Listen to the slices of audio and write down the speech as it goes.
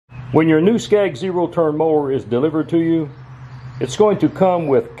When your new Scag Zero turn mower is delivered to you, it's going to come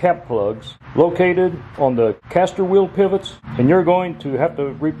with cap plugs located on the caster wheel pivots, and you're going to have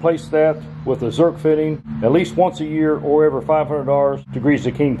to replace that with a zerk fitting at least once a year or every $500 to grease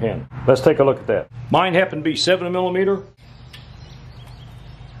the kingpin. Let's take a look at that. Mine happened to be 7mm.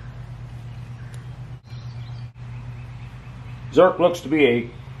 Zerk looks to be a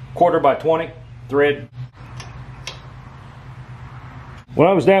 1/4x20 thread. When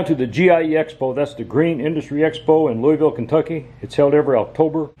I was down to the GIE Expo, that's the Green Industry Expo in Louisville, Kentucky. It's held every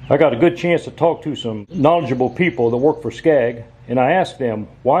October. I got a good chance to talk to some knowledgeable people that work for Scag, and I asked them,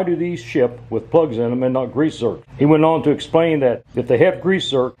 why do these ship with plugs in them and not grease zerk? He went on to explain that if they have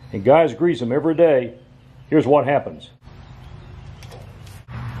grease zerk and guys grease them every day, here's what happens.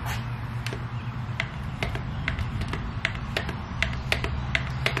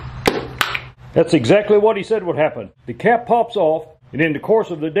 That's exactly what he said would happen. The cap pops off, and in the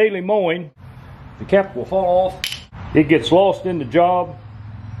course of the daily mowing, the cap will fall off, it gets lost in the job,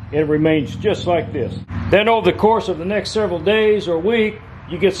 and it remains just like this. Then over the course of the next several days or week,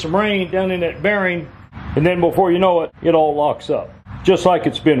 you get some rain down in that bearing, and then before you know it, it all locks up, just like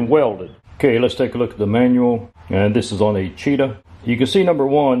it's been welded. Okay, let's take a look at the manual, and this is on a Cheetah. You can see number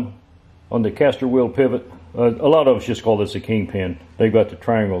 1 on the caster wheel pivot. A lot of us just call this a kingpin. They've got the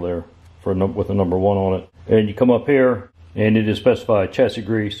triangle there with a number 1 on it. And you come up here, and it is specified chassis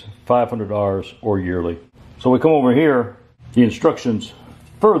grease, $500 or yearly. So we come over here, the instructions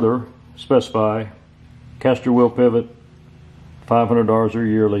further specify caster wheel pivot, $500 or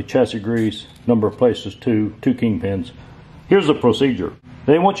yearly, chassis grease, number of places 2 kingpins. Here's the procedure.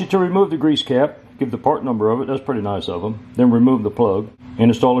 They want you to remove the grease cap, give the part number of it, that's pretty nice of them, then remove the plug and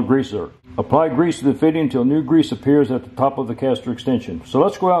install a grease zerk. Apply grease to the fitting until new grease appears at the top of the caster extension. So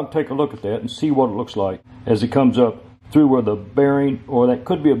let's go out and take a look at that and see what it looks like as it comes up through where the bearing, or that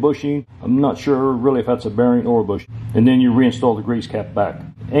could be a bushing, I'm not sure really if that's a bearing or a bushing. And then you reinstall the grease cap back.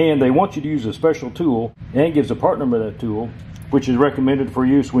 And they want you to use a special tool, and it gives a part number of that tool, which is recommended for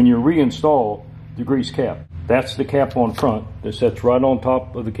use when you reinstall the grease cap. That's the cap on front that sits right on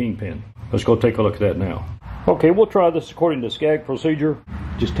top of the kingpin. Let's go take a look at that now. Okay, we'll try this according to Scag procedure.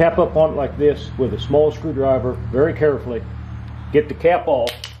 Just tap up on it like this with a small screwdriver, very carefully. Get the cap off.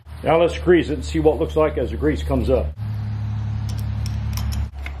 Now let's grease it and see what it looks like as the grease comes up.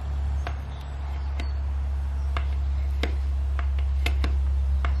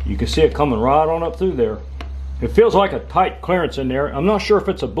 You can see it coming right on up through there. It feels like a tight clearance in there. I'm not sure if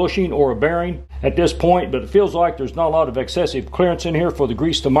it's a bushing or a bearing at this point, but it feels like there's not a lot of excessive clearance in here for the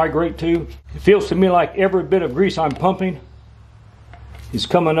grease to migrate to. It feels to me like every bit of grease I'm pumping is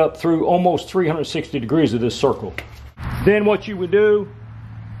coming up through almost 360 degrees of this circle. Then what you would do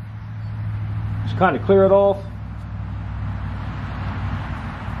is kind of clear it off.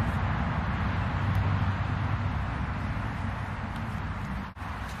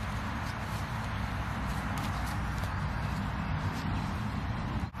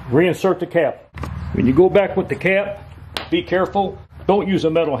 Reinsert the cap. When you go back with the cap, be careful. Don't use a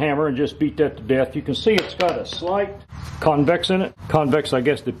metal hammer and just beat that to death. You can see it's got a slight convex in it. Convex, I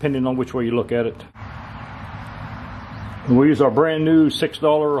guess, depending on which way you look at it. And we use our brand new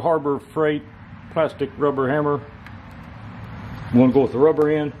 $6 Harbor Freight plastic rubber hammer. We want to go with the rubber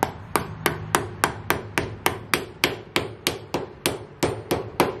end.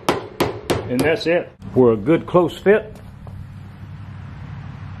 And that's it. For a good close fit.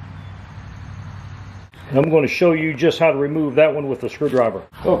 I'm going to show you just how to remove that one with a screwdriver.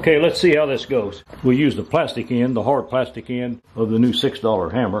 Okay, let's see how this goes. We'll use the plastic end, the hard plastic end of the new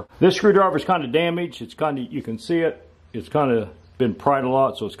 $6 hammer. This screwdriver is kind of damaged. It's kind of, you can see it. It's kind of been pried a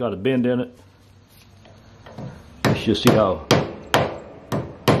lot, so it's got a bend in it. Let's just see how.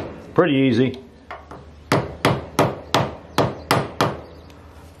 Pretty easy.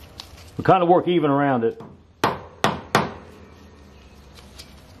 We kind of work even around it.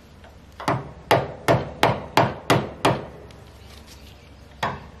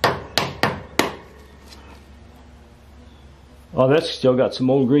 Oh, that's still got some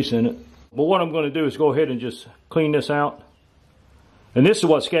old grease in it. But what I'm going to do is go ahead and just clean this out. And this is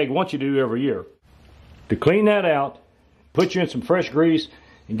what Scag wants you to do every year. To clean that out, put you in some fresh grease,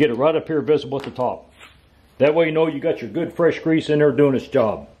 and get it right up here visible at the top. That way you know you got your good fresh grease in there doing its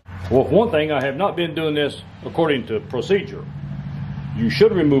job. Well, for one thing, I have not been doing this according to procedure. You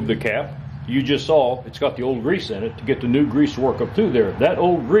should remove the cap. You just saw it's got the old grease in it to get the new grease to work up through there. That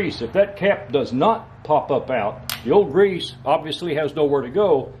old grease, if that cap does not pop up out, the old grease obviously has nowhere to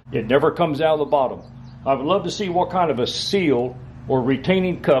go. It never comes out of the bottom. I would love to see what kind of a seal or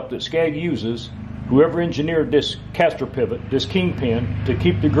retaining cup that Scag uses whoever engineered this caster pivot, this kingpin, to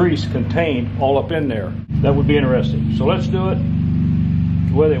keep the grease contained all up in there. That would be interesting. So let's do it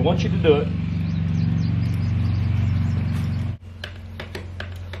the way they want you to do it.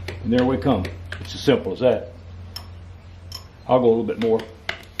 And there we come. It's as simple as that. I'll go a little bit more.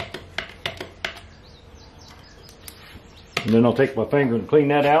 And then I'll take my finger and clean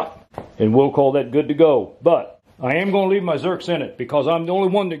that out, and we'll call that good to go. But I am going to leave my zerks in it because I'm the only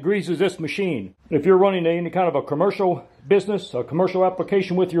one that greases this machine. If you're running any kind of a commercial business, a commercial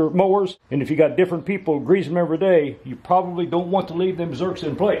application with your mowers, and if you got different people greasing them every day, you probably don't want to leave them zerks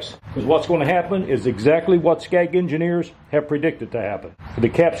in place. Because what's going to happen is exactly what Scag engineers have predicted to happen. The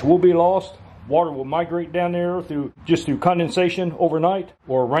caps will be lost. Water will migrate down there through condensation overnight,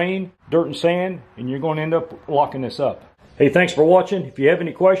 or rain, dirt and sand, and you're going to end up locking this up. Hey, thanks for watching. If you have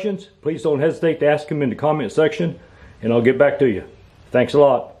any questions, please don't hesitate to ask them in the comment section, and I'll get back to you. Thanks a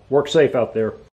lot. Work safe out there.